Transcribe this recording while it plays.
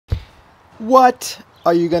What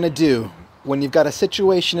are you going to do when you've got a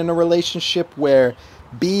situation in a relationship where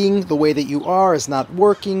being the way that you are is not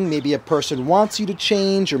working? Maybe a person wants you to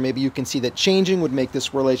change, or maybe you can see that changing would make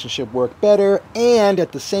this relationship work better. And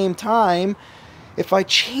at the same time, if I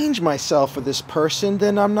change myself for this person,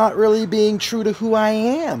 then I'm not really being true to who I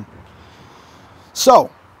am. So,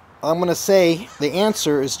 I'm going to say the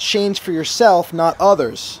answer is change for yourself, not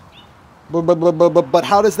others. But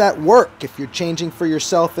how does that work if you're changing for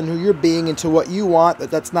yourself and who you're being into what you want,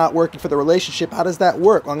 that's not working for the relationship? How does that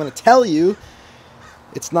work? Well, I'm going to tell you.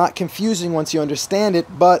 It's not confusing once you understand it,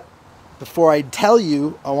 but before I tell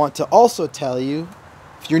you, I want to also tell you,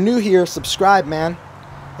 if you're new here, subscribe, man.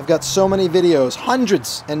 I've got so many videos,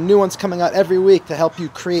 hundreds, and new ones coming out every week to help you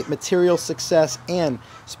create material success and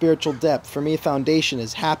spiritual depth. For me, foundation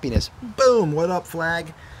is happiness. Boom! What up,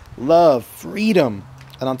 flag? Love, freedom.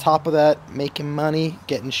 And on top of that, making money,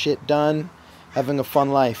 getting shit done, having a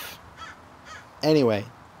fun life. Anyway,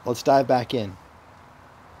 let's dive back in.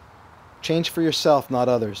 Change for yourself, not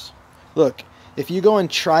others. Look, if you go and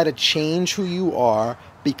try to change who you are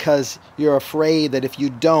because you're afraid that if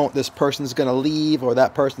you don't, this person's going to leave, or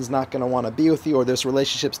that person's not going to want to be with you, or this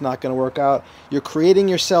relationship's not going to work out, you're creating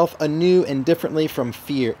yourself anew and differently from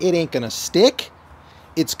fear. It ain't going to stick.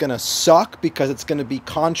 It's going to suck because it's going to be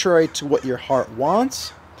contrary to what your heart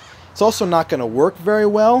wants. It's also not going to work very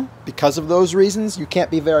well because of those reasons. You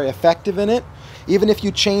can't be very effective in it. Even if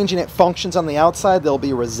you change and it functions on the outside, there'll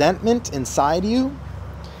be resentment inside you.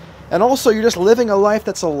 And also, you're just living a life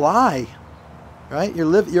that's a lie, right?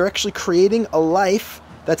 You're actually creating a life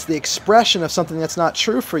that's the expression of something that's not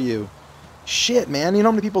true for you. Shit, man. You know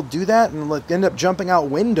how many people do that and end up jumping out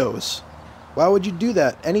windows? Why would you do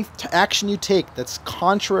that? Any action you take that's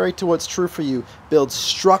contrary to what's true for you builds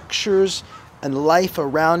structures and life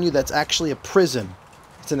around you that's actually a prison.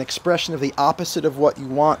 It's an expression of the opposite of what you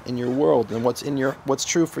want in your world and what's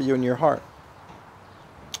true for you in your heart.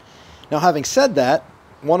 Now, having said that,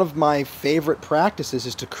 one of my favorite practices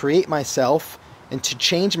is to create myself and to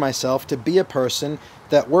change myself to be a person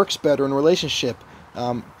that works better in a relationship.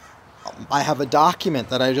 I have a document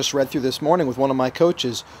that I just read through this morning with one of my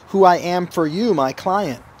coaches. Who I am for you, my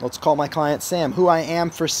client. Let's call my client Sam. Who I am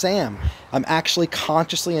for Sam. I'm actually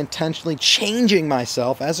consciously, intentionally changing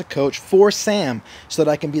myself as a coach for Sam so that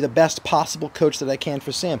I can be the best possible coach that I can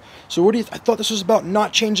for Sam. So what do you I thought this was about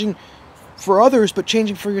not changing for others, but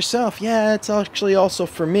changing for yourself. Yeah, it's actually also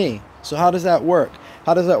for me. So how does that work?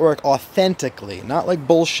 How does that work authentically? Not like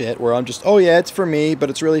bullshit where I'm just, oh yeah, it's for me, but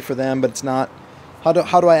it's really for them, but it's not. How does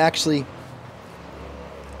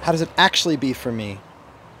it actually be for me?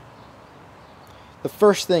 The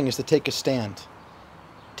first thing is to take a stand.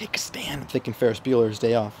 Take a stand. I'm thinking Ferris Bueller's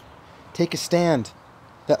Day Off. Take a stand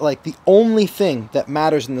that like the only thing that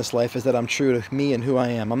matters in this life is that I'm true to me and who I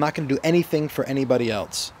am. I'm not going to do anything for anybody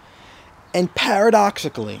else. And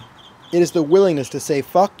paradoxically, it is the willingness to say,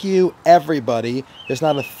 fuck you, everybody. There's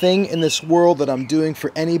not a thing in this world that I'm doing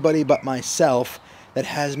for anybody but myself that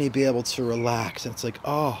has me be able to relax. And it's like,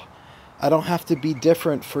 oh, I don't have to be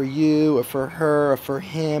different for you or for her or for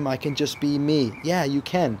him. I can just be me. Yeah, you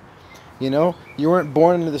can. You know, you weren't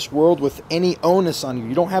born into this world with any onus on you.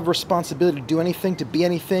 You don't have a responsibility to do anything, to be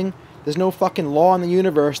anything. There's no fucking law in the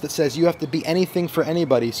universe that says you have to be anything for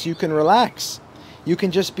anybody. So you can relax. You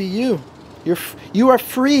can just be you. You are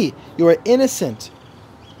free. You are innocent.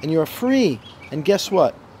 And you are free. And guess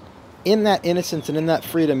what? In that innocence and in that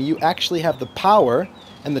freedom, you actually have the power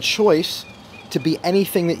and the choice to be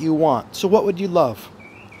anything that you want. So what would you love?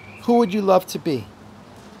 Who would you love to be?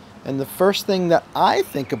 And the first thing that I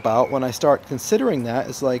think about when I start considering that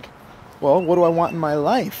is like, well, what do I want in my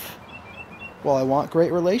life? Well, I want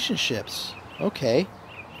great relationships. Okay.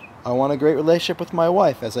 I want a great relationship with my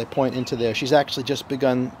wife, as I point into there. She's actually just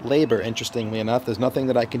begun labor, interestingly enough. There's nothing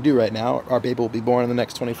that I can do right now. Our baby will be born in the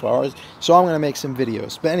next 24 hours, so I'm going to make some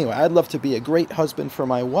videos. But anyway, I'd love to be a great husband for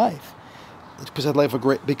my wife because I'd live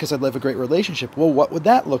a great relationship. Well, what would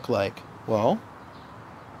that look like? Well,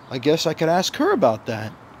 I guess I could ask her about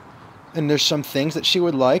that. And there's some things that she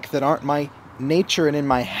would like that aren't my nature and in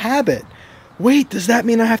my habit. Wait, does that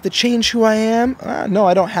mean I have to change who I am? No,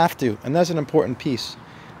 I don't have to, and that's an important piece.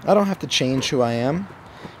 I don't have to change who I am,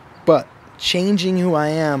 but changing who I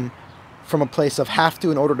am from a place of have to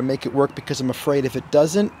in order to make it work because I'm afraid if it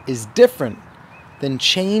doesn't is different than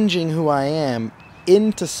changing who I am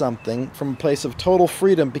into something from a place of total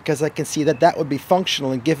freedom because I can see that that would be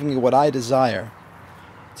functional and giving me what I desire.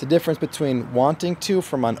 It's a difference between wanting to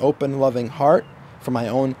from an open, loving heart, from my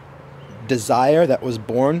own desire that was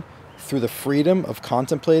born through the freedom of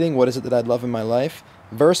contemplating what is it that I'd love in my life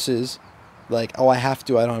versus like, oh, I have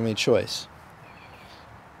to, I don't have any choice.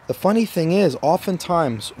 The funny thing is,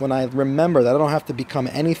 oftentimes when I remember that I don't have to become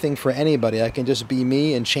anything for anybody, I can just be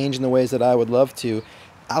me and change in the ways that I would love to,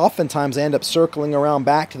 oftentimes I end up circling around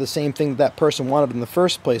back to the same thing that person wanted in the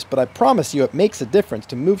first place. But I promise you, it makes a difference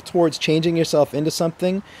to move towards changing yourself into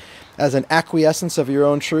something as an acquiescence of your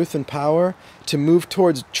own truth and power, to move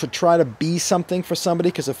towards to try to be something for somebody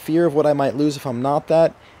because of fear of what I might lose if I'm not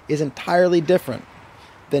that, is entirely different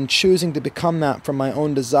than choosing to become that from my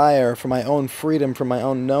own desire, from my own freedom, from my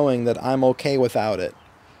own knowing that I'm okay without it.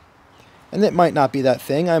 And it might not be that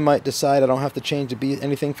thing. I might decide I don't have to change to be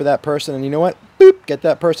anything for that person, and you know what? Boop, get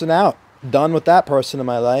that person out. Done with that person in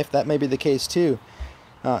my life. That may be the case too.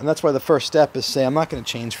 And that's why the first step is say, I'm not going to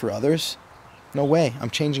change for others. No way. I'm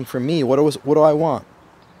changing for me. What do I want?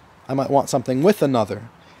 I might want something with another.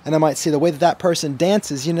 And I might see the way that that person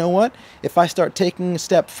dances, you know what? If I start taking a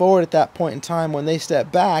step forward at that point in time when they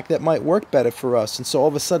step back, that might work better for us. And so all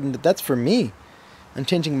of a sudden, that's for me. I'm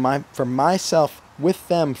changing for myself with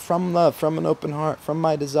them, from love, from an open heart, from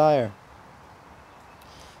my desire.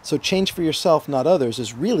 So change for yourself, not others,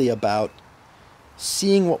 is really about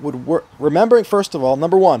seeing what would work. Remembering, first of all,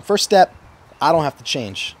 number one, first step, I don't have to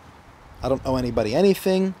change. I don't owe anybody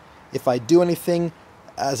anything. If I do anything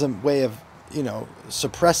as a way of,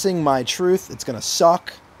 suppressing my truth, it's going to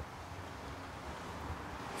suck.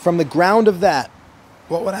 From the ground of that,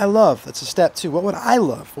 what would I love? That's a step two. What would I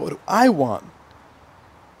love? What would I want?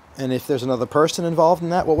 And if there's another person involved in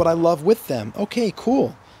that, what would I love with them? Okay,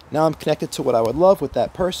 cool. Now I'm connected to what I would love with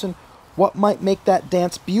that person. What might make that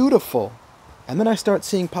dance beautiful? And then I start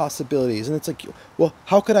seeing possibilities. And it's like, well,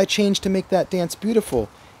 how could I change to make that dance beautiful?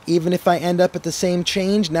 Even if I end up at the same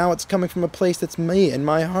change, now it's coming from a place that's me and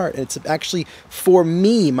my heart. It's actually for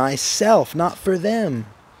me, myself, not for them.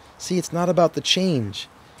 See, it's not about the change.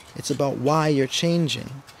 It's about why you're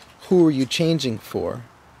changing. Who are you changing for?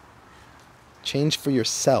 Change for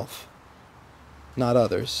yourself, not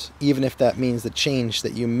others. Even if that means the change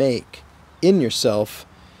that you make in yourself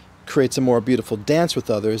creates a more beautiful dance with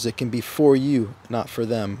others, it can be for you, not for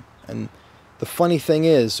them. And the funny thing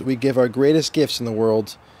is, we give our greatest gifts in the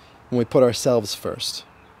world when we put ourselves first.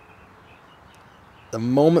 The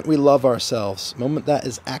moment we love ourselves, the moment that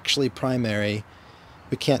is actually primary,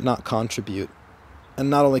 we can't not contribute. And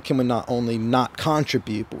not only can we not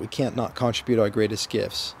contribute, but we can't not contribute our greatest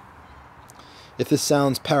gifts. If this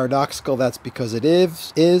sounds paradoxical, that's because it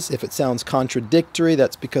is. If it sounds contradictory,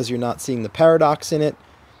 that's because you're not seeing the paradox in it.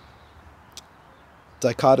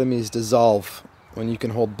 Dichotomies dissolve when you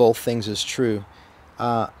can hold both things as true.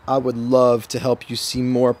 I would love to help you see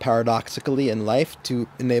more paradoxically in life, to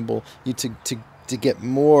enable you to get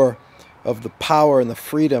more of the power and the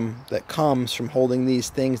freedom that comes from holding these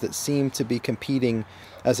things that seem to be competing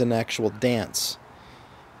as an actual dance.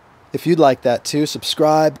 If you'd like that too,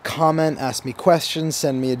 subscribe, comment, ask me questions,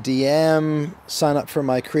 send me a DM, sign up for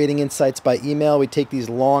my Creating Insights by email. We take these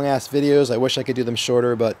long-ass videos. I wish I could do them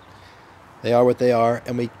shorter, but they are what they are.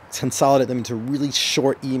 And we consolidate them into really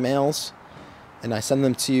short emails. And I send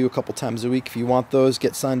them to you a couple times a week. If you want those,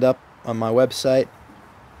 get signed up on my website.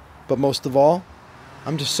 But most of all,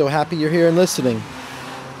 I'm just so happy you're here and listening.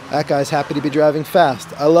 That guy's happy to be driving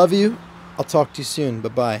fast. I love you. I'll talk to you soon.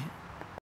 Bye-bye.